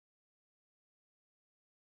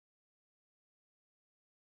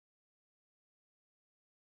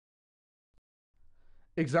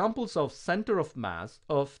Examples of center of mass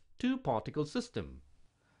of two-particle system.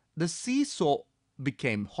 The seesaw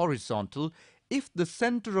became horizontal if the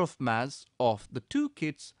center of mass of the two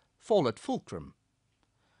kids fall at fulcrum.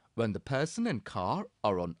 When the person and car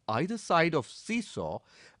are on either side of seesaw,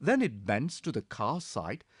 then it bends to the car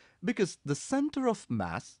side because the center of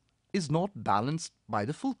mass is not balanced by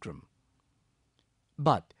the fulcrum.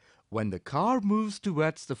 But when the car moves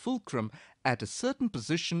towards the fulcrum at a certain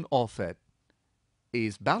position of it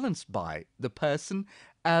is balanced by the person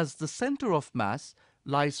as the center of mass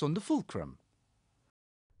lies on the fulcrum.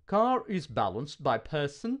 Car is balanced by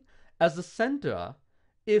person as the center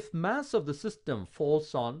if mass of the system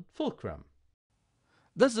falls on fulcrum.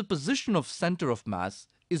 Thus, the position of center of mass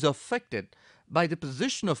is affected by the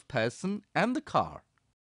position of person and the car.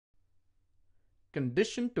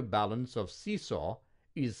 Condition to balance of seesaw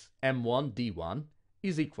is m1 d1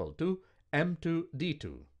 is equal to m2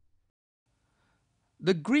 d2.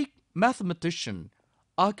 The Greek mathematician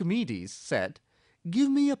Archimedes said, "Give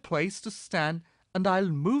me a place to stand and I'll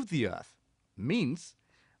move the earth," means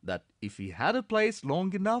that if he had a place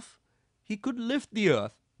long enough, he could lift the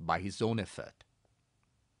earth by his own effort.